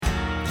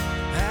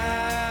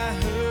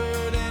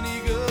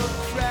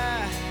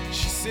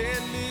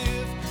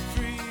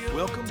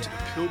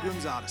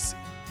Pilgrim's Odyssey,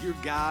 your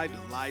guide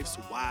to life's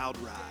wild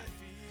ride.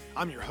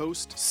 I'm your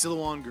host,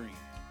 Silouan Green.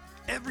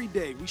 Every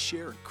day we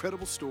share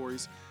incredible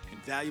stories and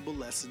valuable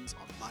lessons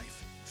on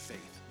life and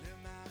faith.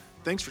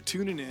 Thanks for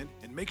tuning in,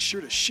 and make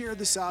sure to share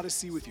this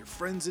Odyssey with your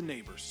friends and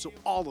neighbors so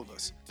all of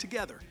us,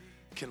 together,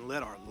 can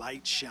let our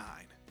light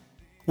shine.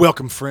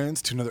 Welcome,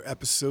 friends, to another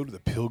episode of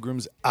the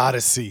Pilgrim's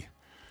Odyssey.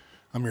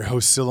 I'm your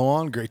host,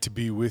 Silouan. Great to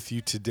be with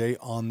you today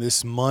on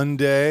this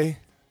Monday.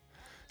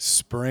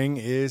 Spring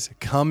is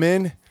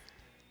coming.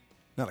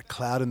 Not a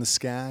cloud in the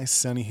sky,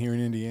 sunny here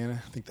in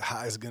Indiana. I think the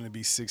high is going to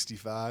be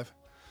 65.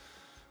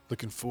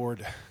 Looking forward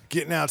to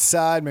getting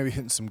outside, maybe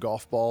hitting some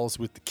golf balls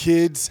with the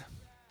kids.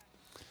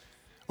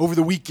 Over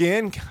the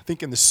weekend, I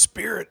think in the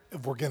spirit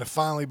of we're going to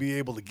finally be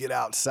able to get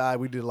outside,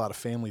 we did a lot of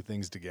family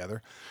things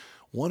together,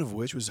 one of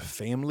which was a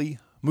family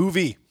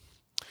movie.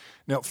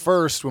 Now, at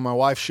first, when my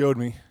wife showed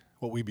me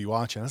what we'd be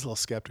watching, I was a little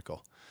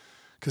skeptical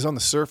because on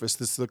the surface,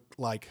 this looked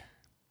like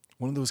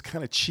one of those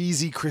kind of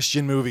cheesy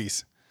Christian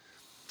movies.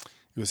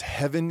 It was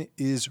Heaven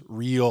is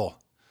Real,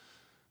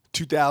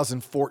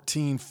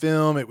 2014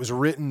 film. It was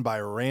written by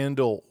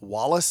Randall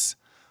Wallace.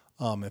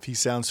 If he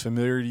sounds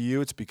familiar to you,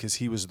 it's because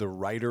he was the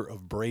writer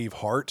of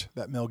Braveheart,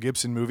 that Mel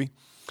Gibson movie.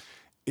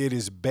 It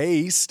is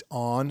based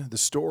on the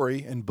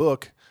story and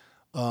book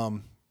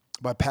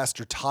by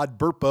Pastor Todd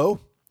Burpo.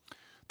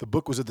 The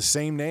book was of the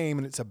same name,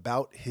 and it's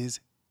about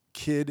his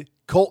kid,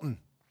 Colton.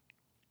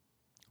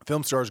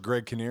 Film stars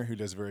Greg Kinnear, who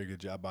does a very good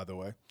job, by the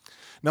way.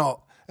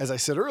 Now, as I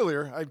said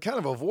earlier, I'd kind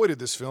of avoided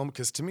this film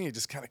because to me it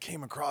just kind of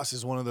came across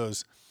as one of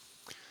those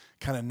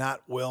kind of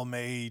not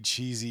well-made,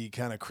 cheesy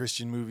kind of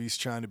Christian movies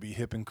trying to be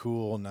hip and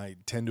cool, and I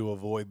tend to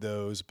avoid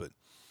those. But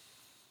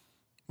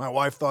my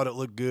wife thought it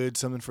looked good,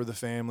 something for the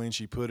family, and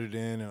she put it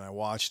in, and I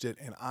watched it,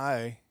 and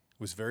I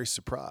was very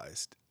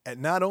surprised at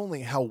not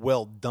only how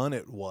well done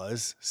it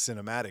was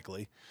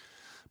cinematically,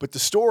 but the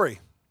story.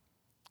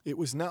 It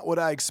was not what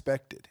I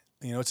expected.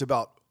 You know, it's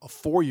about a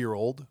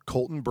 4-year-old,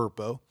 Colton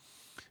Burpo,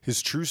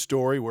 his true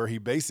story where he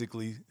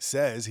basically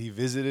says he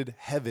visited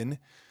heaven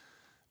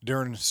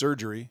during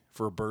surgery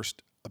for a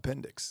burst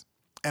appendix.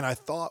 And I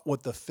thought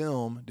what the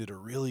film did a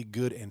really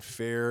good and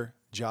fair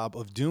job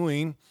of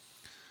doing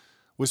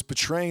was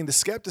portraying the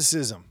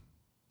skepticism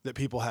that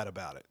people had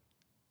about it.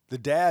 The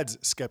dad's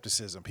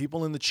skepticism,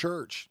 people in the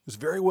church. It was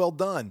very well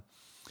done.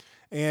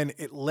 And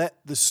it let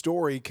the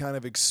story kind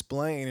of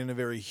explain in a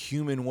very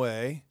human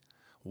way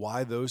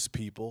why those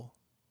people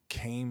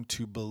came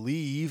to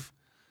believe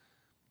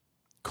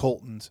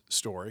Colton's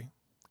story,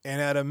 and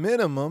at a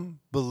minimum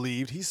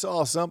believed he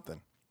saw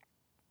something.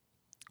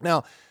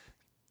 Now,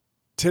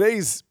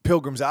 today's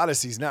Pilgrim's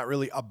Odyssey is not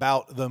really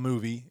about the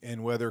movie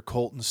and whether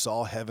Colton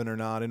saw heaven or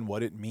not and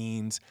what it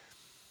means.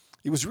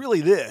 It was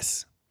really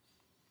this.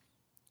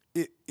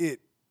 It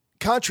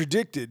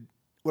contradicted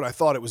what I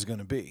thought it was going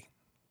to be.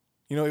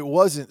 You know, it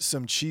wasn't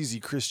some cheesy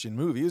Christian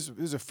movie. It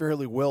was a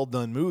fairly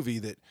well-done movie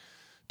that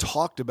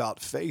talked about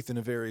faith in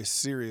a very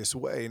serious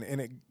way. And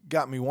it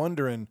got me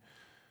wondering,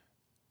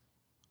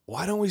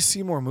 why don't we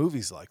see more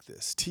movies like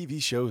this,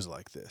 TV shows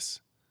like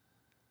this?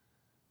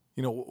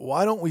 You know,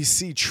 why don't we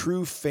see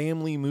true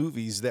family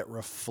movies that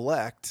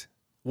reflect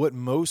what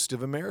most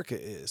of America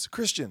is?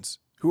 Christians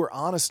who are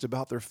honest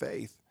about their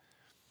faith,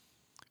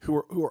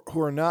 who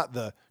are not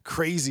the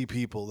crazy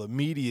people the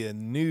media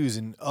and news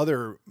and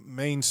other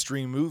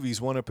mainstream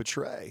movies want to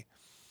portray.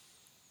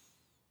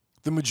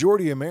 The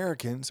majority of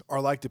Americans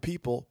are like the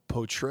people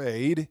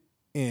portrayed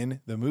in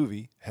the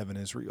movie Heaven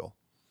is Real.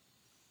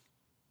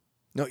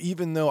 Now,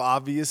 even though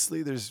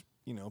obviously there's,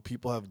 you know,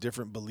 people have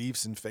different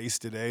beliefs and faiths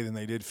today than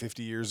they did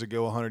 50 years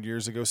ago, 100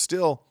 years ago,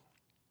 still,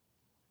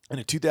 in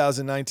a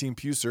 2019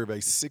 Pew Survey,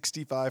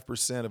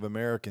 65% of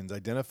Americans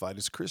identified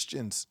as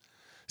Christians.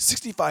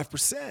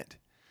 65%.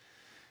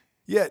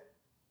 Yet,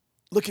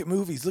 look at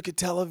movies, look at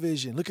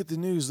television, look at the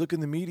news, look in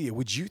the media.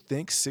 Would you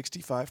think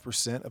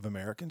 65% of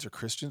Americans are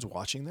Christians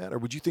watching that? Or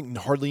would you think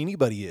hardly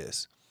anybody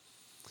is?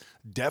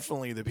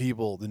 Definitely the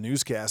people, the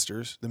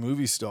newscasters, the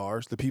movie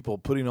stars, the people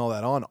putting all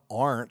that on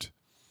aren't.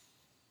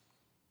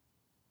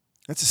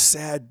 That's a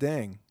sad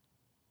thing.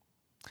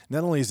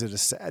 Not only is it a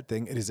sad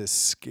thing, it is a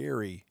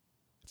scary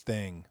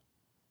thing.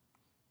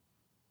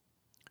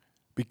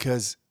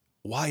 Because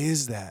why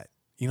is that?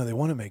 You know, they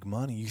want to make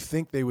money. You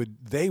think they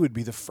would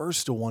be the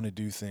first to want to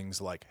do things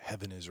like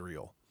Heaven is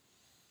Real.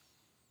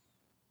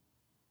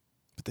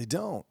 But they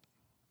don't.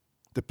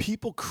 The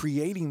people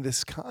creating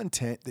this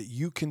content that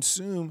you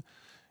consume,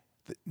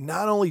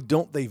 not only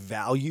don't they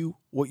value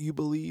what you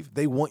believe,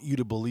 they want you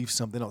to believe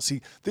something else.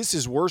 See, this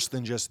is worse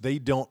than just they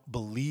don't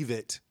believe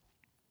it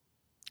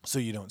so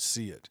you don't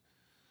see it.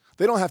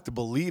 They don't have to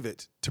believe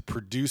it to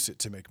produce it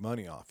to make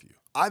money off you.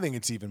 I think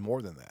it's even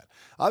more than that.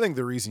 I think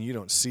the reason you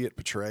don't see it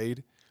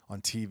portrayed on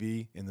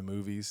TV, in the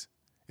movies,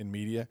 in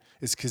media,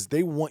 is because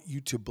they want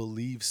you to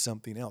believe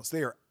something else.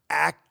 They are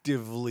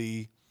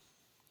actively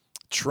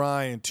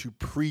trying to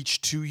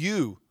preach to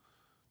you,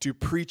 to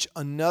preach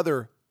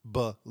another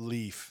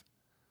belief.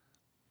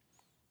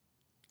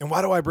 And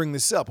why do I bring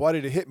this up? Why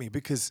did it hit me?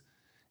 Because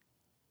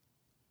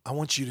I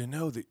want you to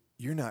know that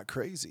you're not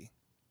crazy.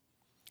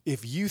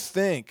 If you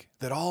think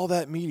that all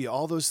that media,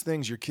 all those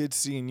things your kids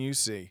see and you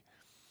see,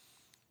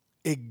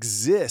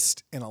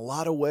 exist in a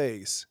lot of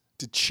ways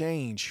to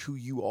change who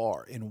you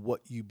are and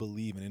what you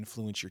believe and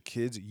influence your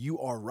kids, you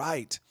are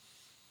right.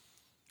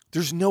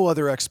 There's no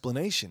other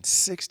explanation.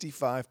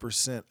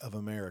 65% of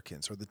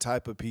Americans are the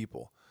type of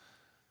people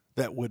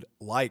that would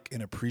like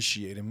and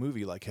appreciate a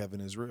movie like Heaven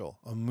is Real,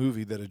 a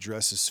movie that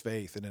addresses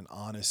faith in an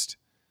honest,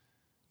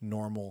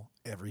 normal,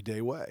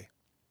 everyday way.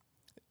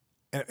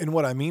 And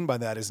what I mean by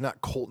that is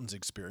not Colton's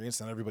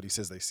experience. Not everybody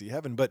says they see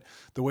heaven, but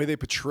the way they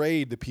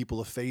portrayed the people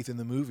of faith in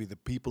the movie, the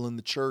people in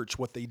the church,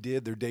 what they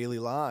did, their daily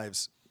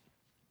lives.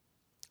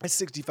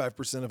 That's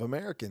 65% of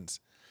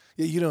Americans.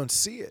 Yet you don't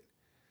see it.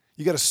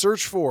 You got to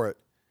search for it.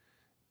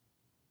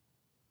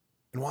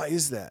 And why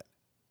is that?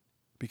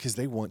 Because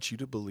they want you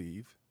to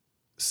believe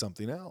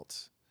something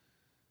else.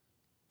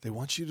 They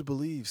want you to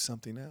believe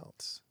something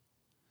else.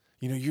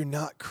 You're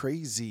not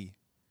crazy.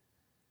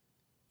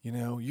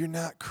 You're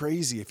not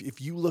crazy. If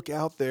you look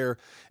out there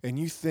and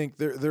you think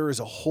there is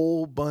a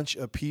whole bunch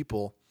of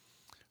people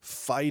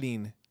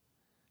fighting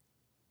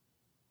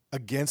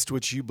against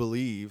what you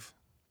believe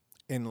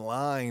and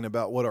lying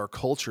about what our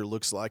culture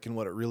looks like and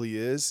what it really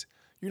is,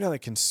 you're not a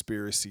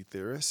conspiracy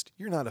theorist.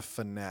 You're not a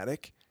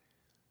fanatic.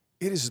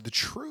 It is the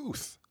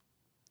truth.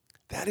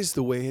 That is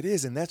the way it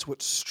is, and that's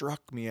what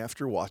struck me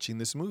after watching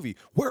this movie.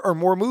 Where are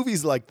more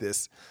movies like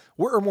this?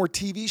 Where are more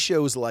TV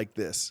shows like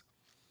this?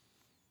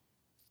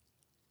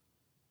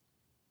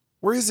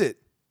 Where is it?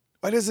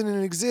 Why doesn't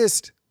it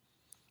exist?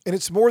 And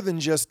it's more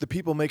than just the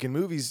people making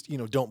movies,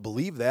 don't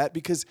believe that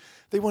because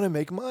they want to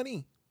make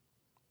money.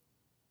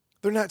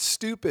 They're not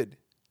stupid.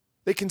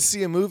 They can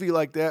see a movie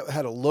like that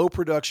had a low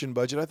production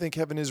budget. I think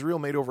Heaven is Real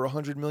made over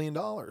 $100 million.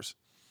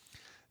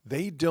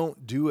 They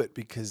don't do it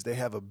because they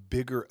have a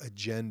bigger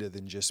agenda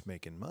than just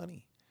making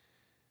money.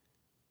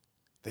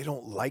 They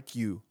don't like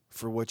you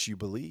for what you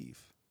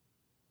believe.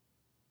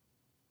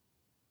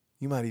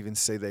 You might even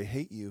say they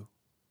hate you.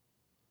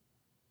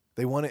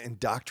 They want to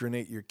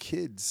indoctrinate your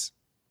kids.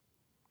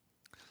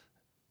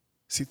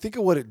 See, think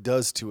of what it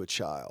does to a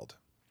child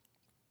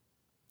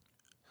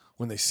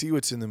when they see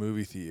what's in the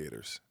movie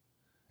theaters,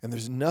 and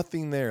there's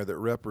nothing there that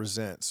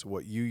represents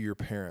what their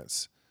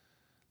parents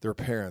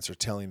are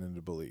telling them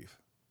to believe.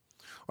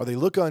 Or they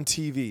look on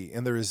TV,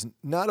 and there is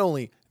not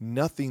only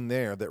nothing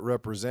there that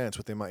represents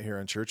what they might hear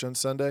in church on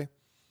Sunday,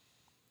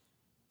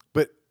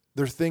 but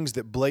there are things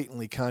that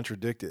blatantly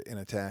contradict it and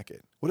attack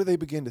it. What do they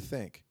begin to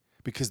think?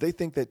 Because they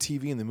think that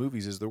TV and the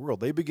movies is the world.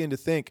 They begin to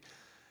think,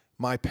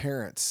 my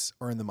parents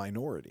are in the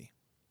minority.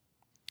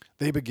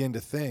 They begin to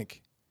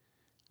think,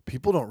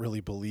 people don't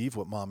really believe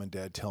what mom and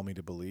dad tell me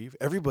to believe.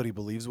 Everybody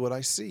believes what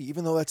I see,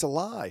 even though that's a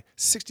lie.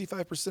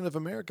 65% of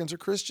Americans are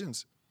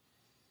Christians.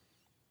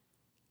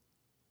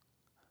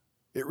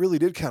 It really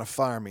did kind of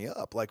fire me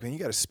up. Like, man, you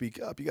got to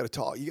speak up. You got to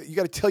talk. You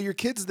got to tell your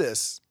kids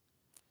this.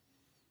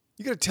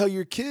 You got to tell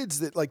your kids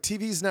that, like,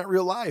 TV is not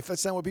real life.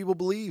 That's not what people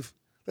believe.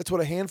 That's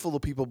what a handful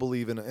of people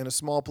believe in a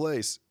small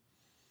place.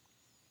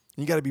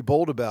 And you got to be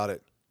bold about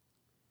it.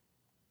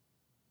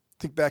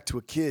 Think back to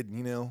a kid,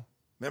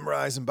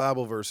 memorizing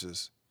Bible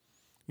verses.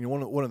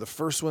 One of the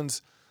first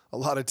ones, a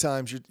lot of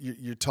times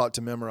you're taught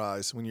to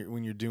memorize when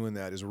you're doing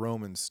that is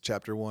Romans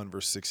chapter 1,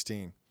 verse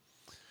 16.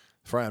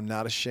 For I am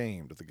not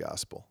ashamed of the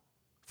gospel,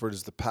 for it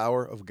is the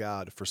power of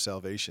God for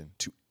salvation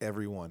to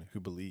everyone who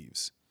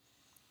believes.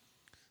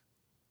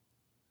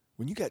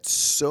 When you got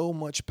so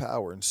much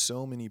power and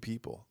so many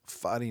people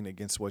fighting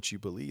against what you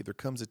believe, there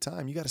comes a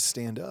time you got to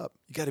stand up.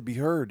 You got to be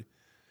heard.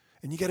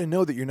 And you got to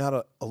know that you're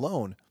not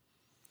alone.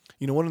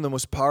 One of the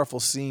most powerful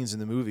scenes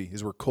in the movie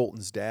is where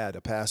Colton's dad,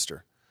 a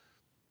pastor,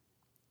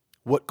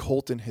 what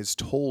Colton has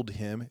told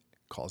him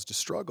caused a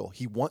struggle.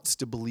 He wants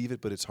to believe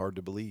it, but it's hard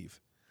to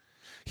believe.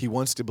 He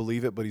wants to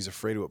believe it, but he's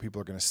afraid of what people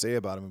are going to say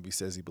about him if he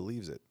says he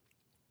believes it.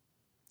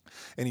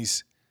 And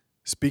he's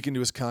speaking to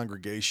his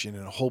congregation,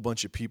 and a whole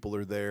bunch of people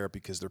are there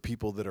because they're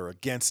people that are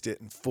against it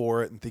and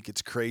for it and think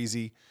it's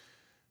crazy.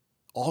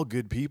 All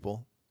good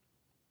people.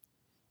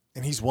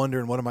 And he's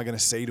wondering, what am I going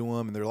to say to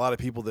him? And there are a lot of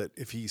people that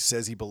if he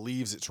says he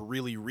believes it's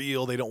really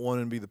real, they don't want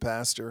him to be the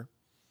pastor.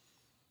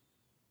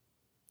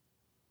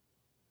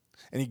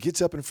 And he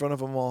gets up in front of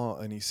them all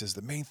and he says,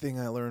 the main thing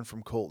I learned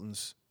from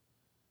Colton's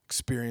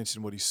experience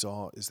and what he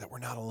saw is that we're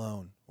not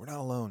alone. We're not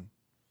alone.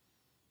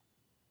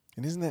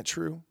 And isn't that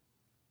true?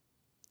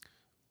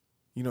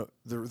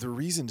 The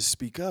reason to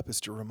speak up is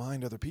to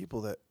remind other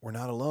people that we're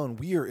not alone.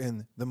 We are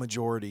in the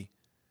majority.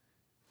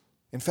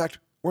 In fact,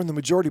 we're in the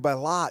majority by a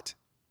lot.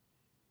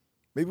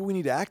 Maybe we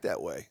need to act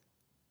that way.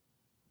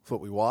 With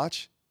what we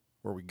watch,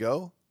 where we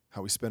go,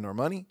 how we spend our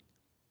money,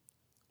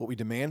 what we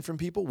demand from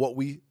people, what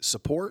we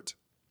support.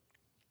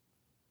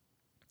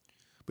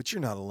 But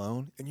you're not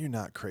alone, and you're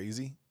not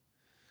crazy.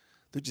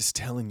 They're just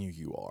telling you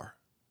you are.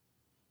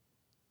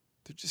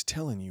 They're just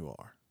telling you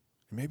are.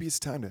 And maybe it's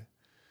time to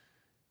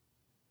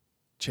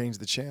change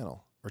the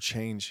channel or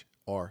change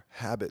our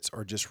habits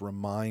or just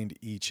remind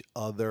each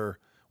other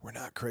we're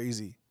not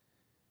crazy.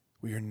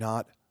 We are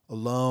not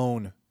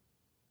alone.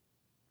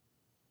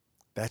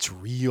 That's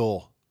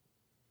real.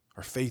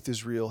 Our faith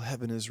is real.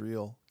 Heaven is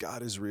real.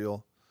 God is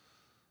real.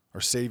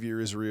 Our Savior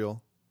is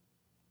real.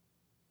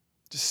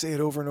 Just say it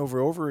over and over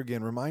and over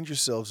again. Remind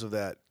yourselves of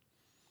that.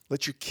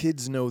 Let your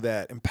kids know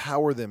that.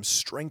 Empower them.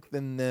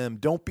 Strengthen them.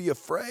 Don't be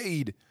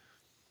afraid.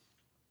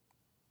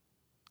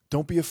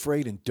 Don't be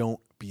afraid and don't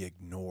be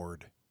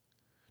ignored.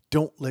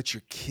 Don't let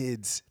your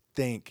kids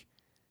think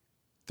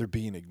they're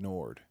being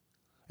ignored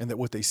and that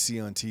what they see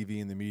on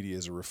TV and the media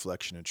is a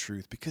reflection of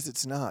truth, because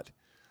it's not.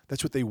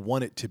 That's what they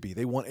want it to be.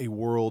 They want a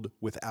world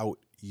without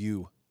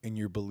you and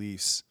your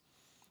beliefs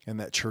and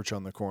that church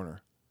on the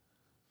corner.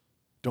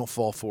 Don't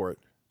fall for it.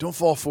 Don't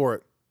fall for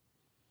it.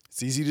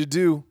 It's easy to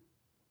do.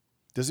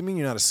 Doesn't mean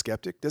you're not a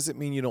skeptic. Doesn't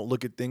mean you don't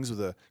look at things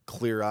with a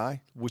clear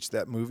eye, which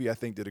that movie I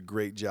think did a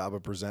great job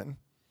of presenting.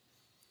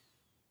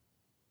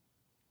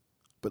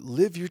 But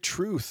live your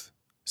truth.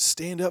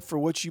 Stand up for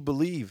what you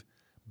believe.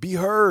 Be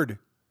heard.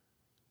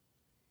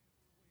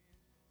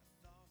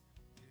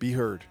 Be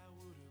heard.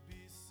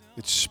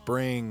 It's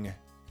spring.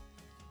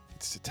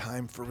 It's the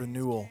time for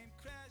renewal.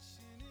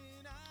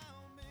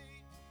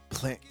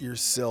 Plant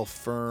yourself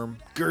firm.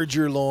 Gird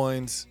your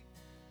loins.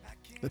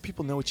 Let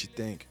people know what you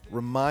think.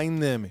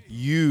 Remind them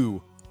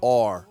you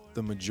are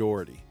the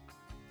majority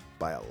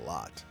by a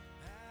lot.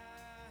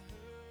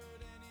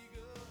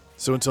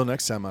 So until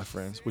next time, my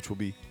friends, which will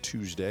be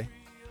Tuesday,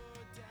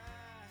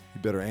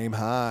 you better aim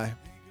high,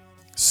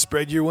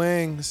 spread your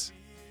wings,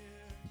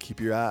 and keep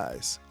your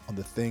eyes on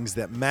the things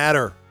that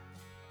matter.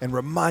 And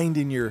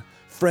reminding your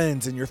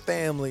friends and your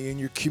family and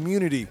your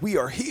community, we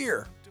are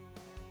here.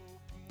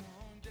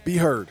 Be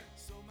heard.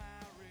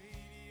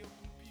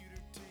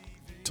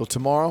 Till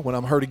tomorrow, when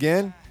I'm heard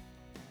again,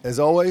 as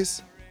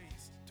always,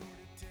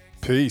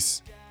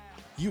 peace.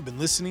 You've been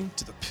listening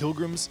to the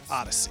Pilgrim's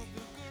Odyssey.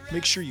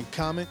 Make sure you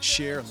comment,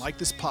 share, and like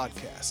this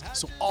podcast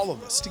so all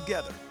of us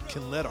together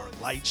can let our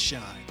light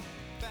shine.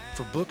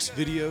 For books,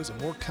 videos, and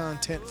more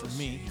content from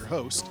me, your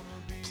host,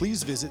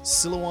 please visit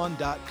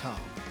Silouan.com.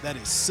 That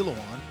is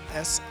Silouan,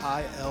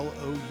 Silouan.com.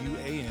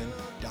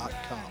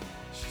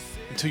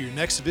 Until your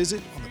next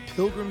visit on the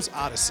Pilgrim's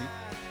Odyssey,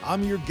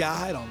 I'm your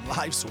guide on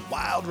life's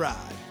wild ride,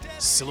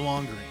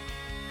 Silouan Green.